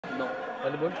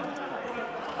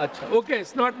Achha. Okay,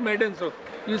 it's not maiden, so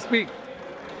you speak.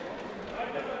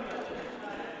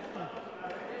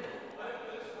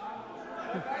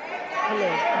 Hello.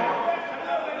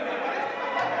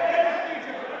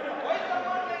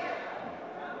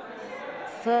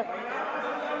 Sir,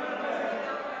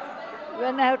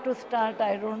 when I have to start,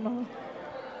 I don't know.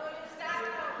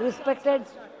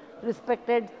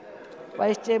 Respected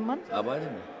Vice Chairman,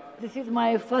 this is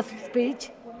my first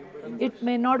speech. It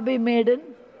may not be maiden.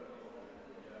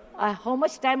 How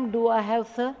much time do I have,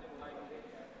 sir?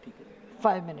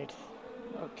 5 minutes.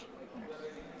 Okay.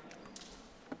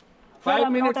 Sir,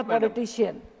 I'm not a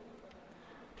politician,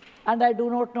 and I do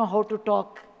not know how to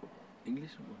talk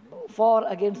for,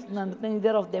 against,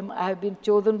 neither of them. I have been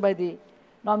chosen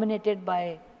nominated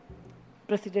by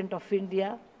President of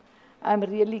India. I am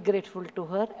really grateful to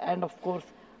her, and of course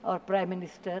our Prime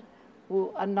Minister,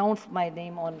 who announced my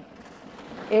name on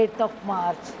 8th of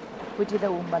March, which is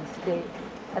the Women's Day,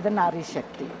 as a Nari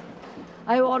Shakti.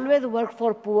 I have always worked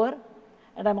for poor,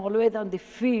 and I'm always on the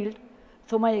field,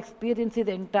 so my experience is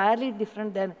entirely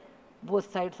different than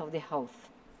both sides of the house.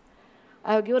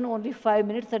 I have given only 5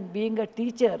 minutes, and being a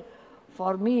teacher,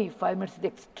 for me, 5 minutes is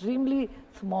extremely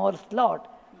small slot.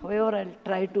 However, I'll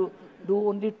try to do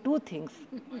only 2 things.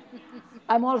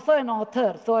 I'm also an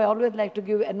author, so I always like to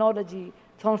give analogy,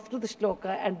 Sanskrit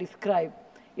shloka, and describe.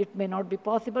 It may not be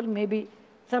possible. Maybe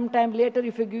sometime later,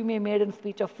 if you give me a maiden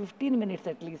speech of 15 minutes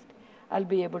at least, I'll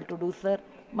be able to do, sir,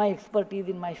 my expertise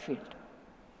in my field.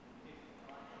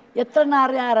 Yatra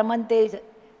narya ramante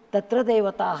tatra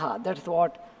devataha. That's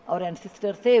what our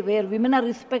ancestors say. Where women are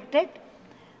respected,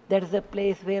 that is a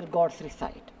place where gods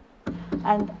reside.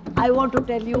 And I want to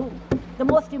tell you, the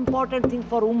most important thing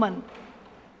for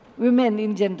women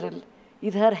in general,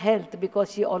 is her health,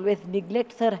 because she always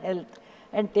neglects her health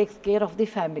and takes care of the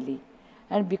family.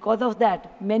 And because of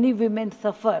that, many women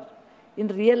suffer in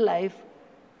real life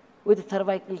with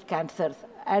cervical cancers,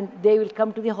 and they will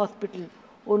come to the hospital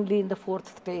only in the 4th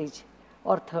stage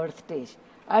or 3rd stage.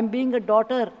 I'm being a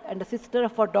daughter and a sister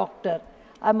of a doctor.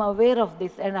 I'm aware of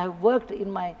this, and I've worked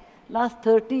in my last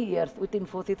 30 years with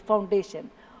Infosys Foundation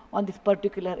on this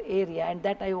particular area, and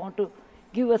that I want to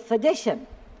give a suggestion.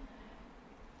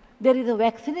 There is a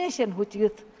vaccination which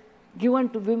is given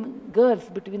to girls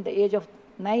between the age of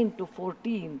 9 to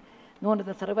 14, known as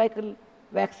the cervical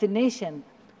vaccination,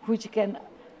 which can,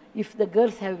 if the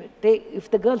girls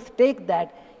take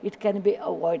that, it can be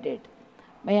avoided.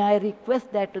 May I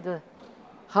request that to the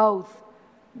House,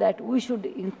 that we should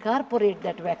incorporate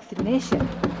that vaccination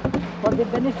for the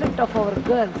benefit of our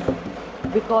girls,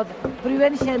 because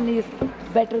prevention is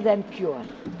better than cure.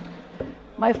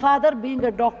 My father, being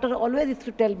a doctor, always used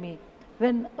to tell me,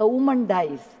 when a woman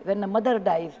dies, when a mother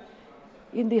dies,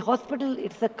 in the hospital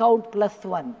it's a count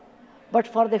 +1. But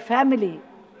for the family,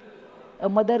 a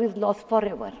mother is lost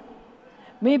forever.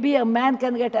 Maybe a man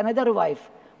can get another wife,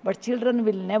 but children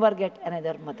will never get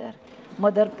another mother.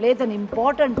 Mother plays an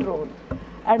important role,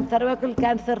 and cervical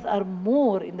cancers are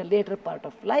more in the later part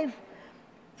of life.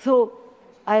 So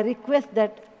I request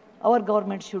that our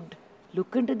government should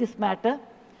look into this matter.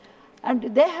 And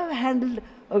they have handled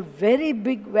a very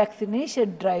big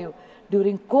vaccination drive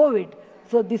during COVID,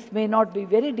 so this may not be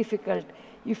very difficult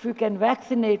if you can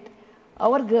vaccinate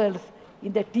our girls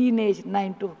in the teenage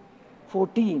 9 to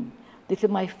 14. This is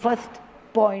my first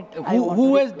point.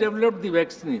 Who has developed the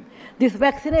vaccine? This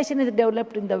vaccination is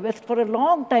developed in the West for a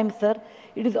long time, sir.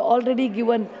 It is already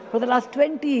given for the last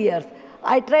 20 years.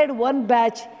 I tried one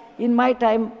batch in my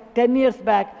time, 10 years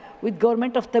back, with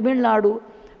government of Tamil Nadu,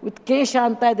 with K.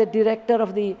 Shanta, the director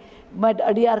of the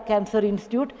Adiyar Cancer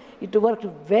Institute. It worked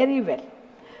very well.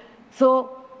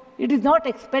 So it is not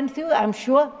expensive, I'm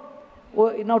sure.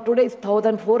 Today is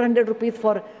 1,400 rupees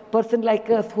for a person like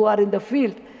us who are in the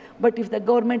field. But if the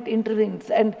government intervenes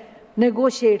and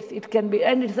negotiates, it can be,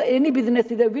 and any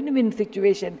business is a win-win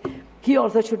situation. He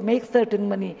also should make certain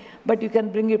money, but you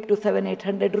can bring it to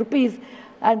 700-800 rupees.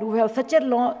 And we have such a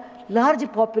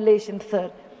large population,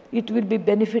 sir, it will be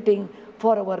benefiting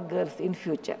for our girls in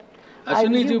future.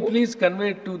 Ashwini ji, please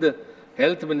convey it to the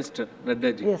Health Minister,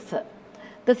 Nadda ji. Yes, sir.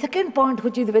 The second point,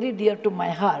 which is very dear to my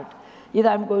heart, is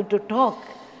I'm going to talk.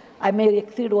 I may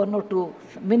exceed 1 or 2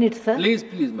 minutes, sir. Please,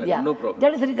 madam, no problem.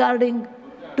 That is regarding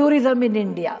tourism in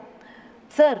India.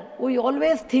 Sir, we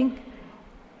always think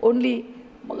only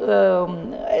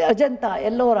Ajanta,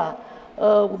 Ellora,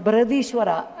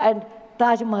 Brihadishwara and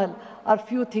Taj Mahal are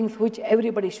few things which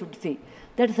everybody should see.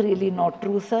 That's really not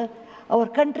true, sir. Our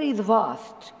country is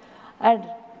vast. And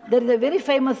there is a very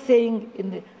famous saying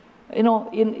in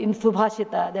in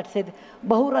Subhashita that says,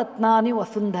 Bahuratnani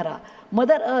Vasundhara.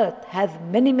 Mother Earth has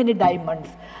many, many diamonds,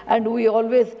 and we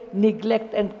always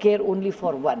neglect and care only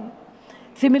for one.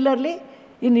 Similarly,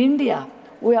 in India,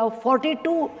 we have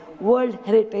 42 World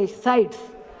Heritage Sites,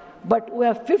 but we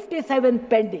have 57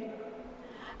 pending.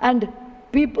 And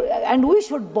we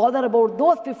should bother about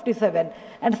those 57.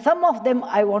 And some of them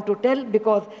I want to tell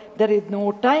because there is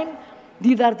no time.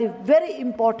 These are the very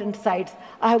important sites.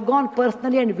 I have gone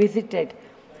personally and visited.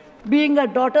 Being a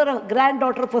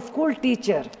granddaughter of a school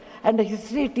teacher and a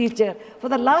history teacher, for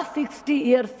the last 60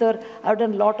 years, sir, I have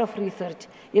done a lot of research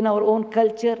in our own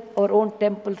culture, our own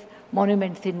temples,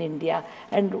 monuments in India.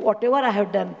 And whatever I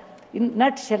have done, in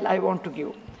nutshell, I want to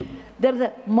give. There is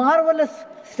a marvelous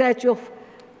statue of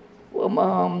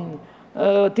Bahubali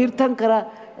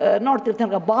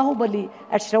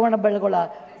at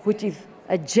Shravanabelagola, which is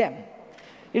a gem.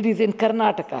 It is in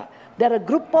Karnataka. There are a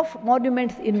group of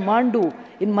monuments in Mandu,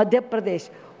 in Madhya Pradesh,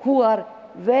 who are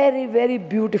very, very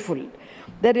beautiful.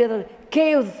 There are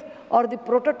caves or the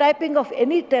prototyping of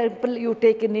any temple you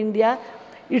take in India.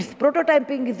 Its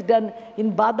prototyping is done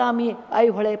in Badami,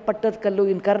 Aihole, Pattadkallu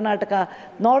in Karnataka,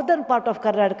 northern part of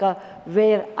Karnataka,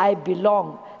 where I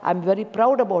belong. I'm very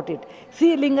proud about it.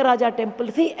 See Lingaraja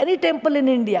temple, see any temple in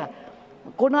India.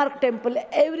 Konark temple,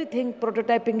 everything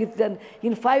prototyping is done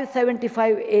in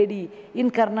 575 AD in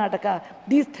Karnataka.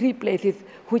 These three places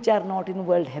which are not in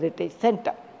World Heritage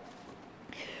Center.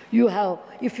 You have,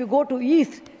 if you go to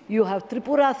east, you have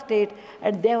Tripura state,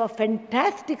 and they have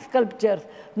fantastic sculptures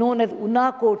known as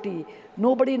Unakoti.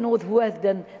 Nobody knows who has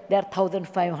done. They are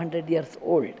 1,500 years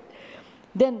old.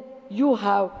 Then you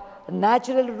have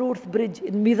Natural Roots Bridge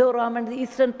in Mizoram and the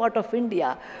eastern part of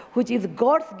India, which is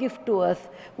God's gift to us.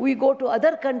 We go to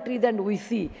other countries and we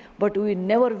see, but we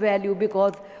never value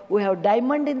because we have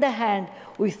diamond in the hand,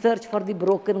 we search for the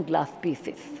broken glass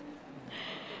pieces.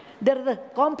 There is a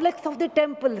complex of the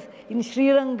temples in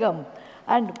Srirangam,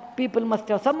 and people must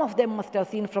have, some of them must have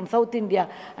seen from South India.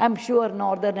 I'm sure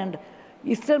northern and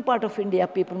eastern part of India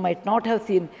people might not have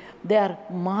seen. They are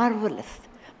marvelous.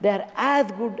 They are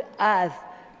as good as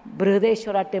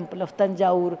Brihadeshwara temple of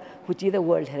Tanjavur, which is a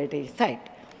World Heritage Site.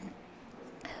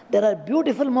 There are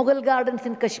beautiful Mughal gardens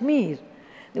in Kashmir.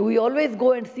 We always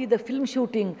go and see the film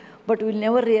shooting, but we'll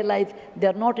never realize they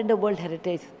are not in the World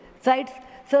Heritage Sites.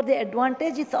 So the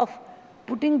advantages of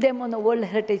putting them on the World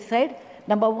Heritage Site,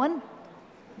 number one,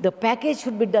 the package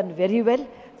should be done very well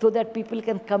so that people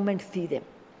can come and see them.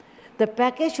 The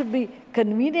package should be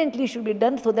conveniently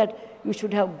done so that you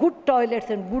should have good toilets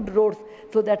and good roads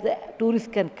so that the tourists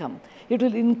can come. It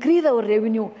will increase our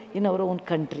revenue in our own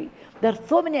country. There are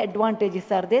so many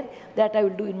advantages are there that I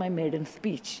will do in my maiden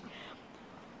speech.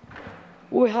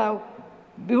 We have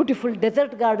beautiful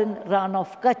desert garden Ran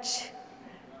of Kutch,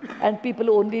 and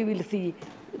people only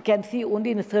can see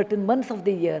only in certain months of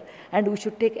the year, and we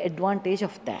should take advantage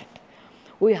of that.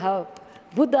 We have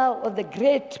Buddha was a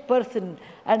great person,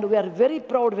 and we are very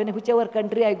proud when whichever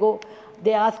country I go,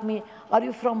 they ask me, are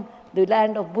you from the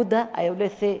land of Buddha? I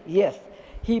always say, yes.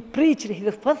 He preached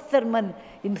his first sermon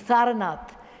in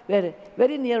Sarnath, where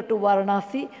very near to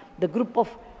Varanasi, the group of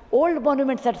old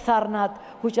monuments at Sarnath,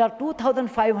 which are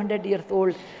 2,500 years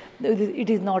old, it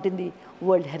is not in the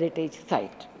World Heritage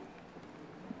Site.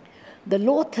 The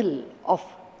Lothal of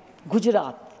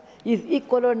Gujarat is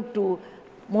equivalent to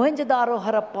Mohenjo-daro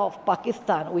Harappa of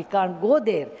Pakistan. We can't go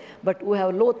there, but we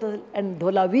have Lothal and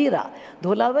Dholavira.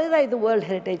 Dholavira is a World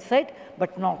Heritage Site,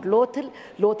 but not Lothal.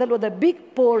 Lothal was a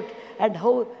big port, and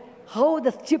how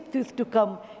the ships used to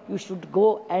come, you should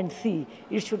go and see.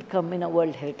 It should come in a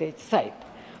World Heritage Site.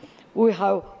 We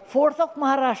have forts of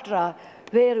Maharashtra,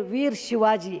 where Veer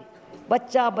Shivaji,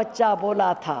 Bachcha Bachcha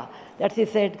Bola Tha, that he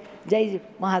said, Jai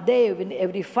Mahadev in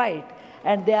every fight.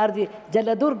 And they are the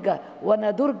Jaladurga,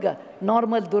 Vanadurga,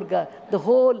 Normal Durga, the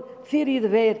whole series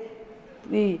where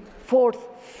the forts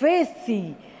face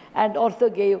sea, and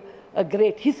also gave a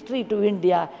great history to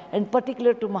India, and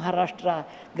particular to Maharashtra,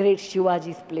 great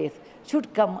Shivaji's place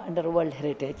should come under World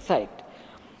Heritage Site.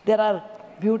 There's a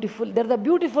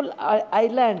beautiful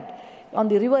island on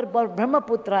the river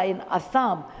Brahmaputra in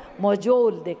Assam,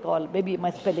 Majol they call, maybe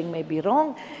my spelling may be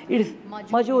wrong. It is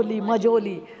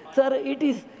Majoli. Sir, it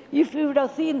is, if you would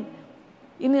have seen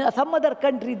in some other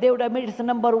country, they would have made it the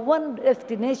 #1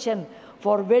 destination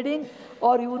for wedding,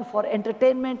 or even for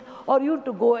entertainment, or even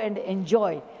to go and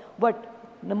enjoy. But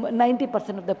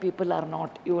 90% of the people are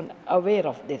not even aware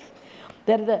of this.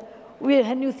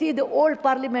 When you see the old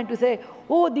parliament, you say,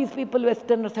 oh, these people,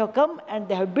 Westerners have come and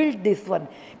they have built this one.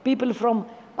 People from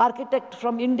architect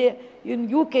from India,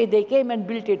 in UK, they came and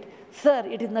built it. Sir,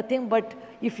 it is nothing but,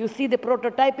 if you see the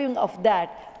prototyping of that,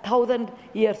 1,000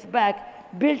 years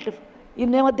back, built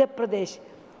in Madhya Pradesh,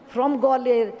 from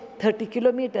Gwalior, 30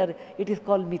 kilometers, it is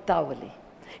called Mitavali.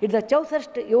 It's a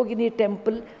Chausashta Yogini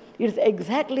temple. It's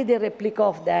exactly the replica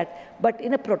of that, but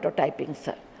in a prototyping,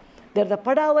 sir. There's the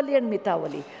Padavali and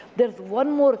Mitavali. There's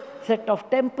one more set of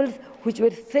temples which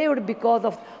were saved because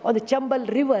of, on the Chambal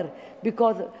River,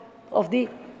 because of the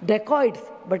dacoits,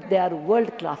 but they are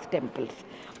world-class temples.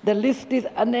 The list is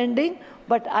unending,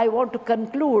 but I want to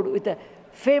conclude with a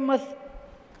famous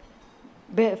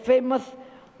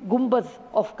Gumbaz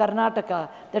of Karnataka,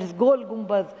 that is Gol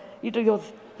Gumbaz. It was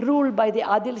ruled by the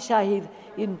Adil Shahis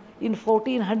in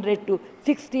 1400 to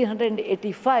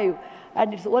 1685,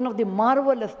 and it's one of the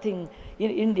marvelous things in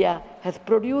India has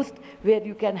produced, where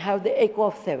you can have the echo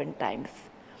of 7 times.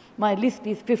 My list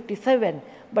is 57,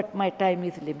 but my time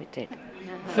is limited.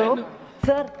 So,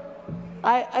 sir,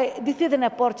 this is an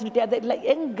opportunity. As a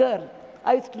young girl,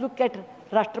 I used to look at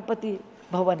Rashtrapati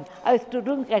Bhavan. I used to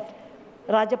look at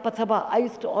Rajpath Sabha. I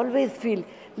used to always feel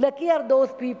lucky are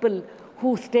those people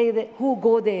who stay there, who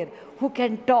go there, who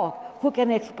can talk, who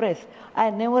can express. I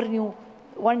never knew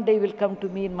one day will come to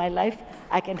me in my life,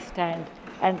 I can stand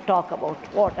and talk about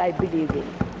what I believe in.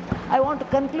 I want to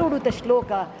conclude with a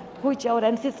shloka which our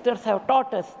ancestors have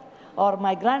taught us, or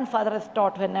my grandfather has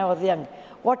taught when I was young.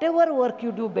 Whatever work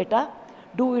you do better,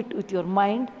 do it with your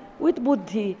mind, with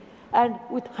buddhi, and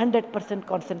with 100%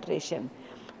 concentration.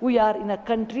 We are in a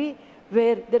country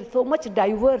where there is so much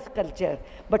diverse culture,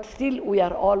 but still we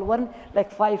are all one, like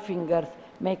 5 fingers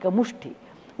make a mushti.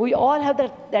 We all have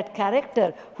that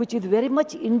character, which is very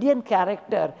much Indian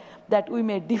character, that we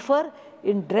may differ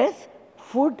in dress,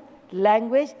 food,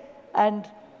 language,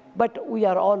 but we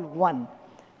are all one.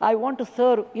 I want to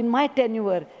serve in my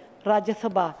tenure, Rajya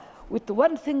Sabha, with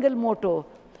one single motto,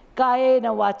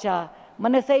 Kayena vacha,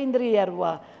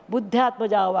 manasaindriyarva,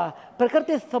 buddhyatmajava,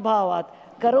 prakriti sabhavat,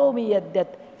 karomi yadyat,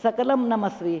 sakalam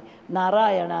namasvi,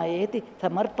 narayana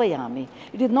samarpayami.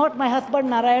 It is not my husband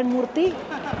Narayan Murthy,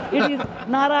 it is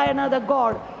Narayana the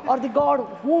God, or the God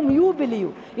whom you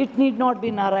believe. It need not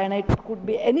be Narayana, it could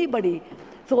be anybody.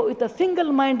 So with a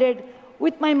single-minded,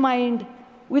 with my mind,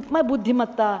 with my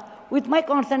buddhimatta, with my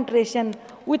concentration,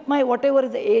 with my whatever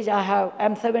is the age I have, I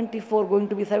am 74, going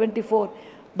to be 74,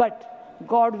 but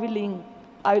God willing,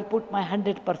 I will put my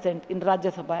 100% in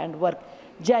Rajya Sabha and work.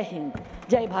 Jai Hind,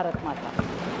 Jai Bharat Mata.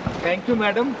 Thank you,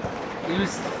 madam.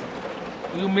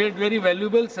 You made very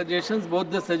valuable suggestions. Both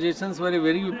the suggestions were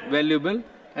very valuable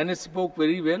and spoke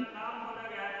very well.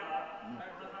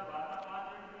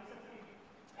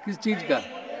 किस चीज का?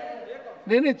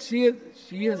 नहीं,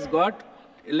 she has got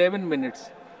 11 minutes.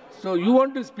 So you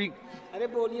want to speak? अरे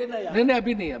बोलिए ना यार. नहीं,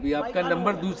 अभी नहीं, अभी आपका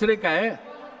नंबर दूसरे का है.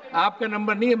 आपका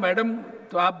नंबर नहीं है मैडम,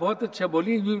 तो आप बहुत अच्छा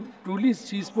बोली. You truly,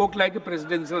 she spoke like a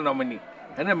presidential nominee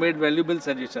and made valuable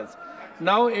suggestions.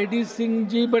 Now, AD Singh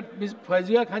ji, but Miss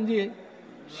Fazia Khan ji,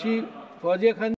 Fazia Khan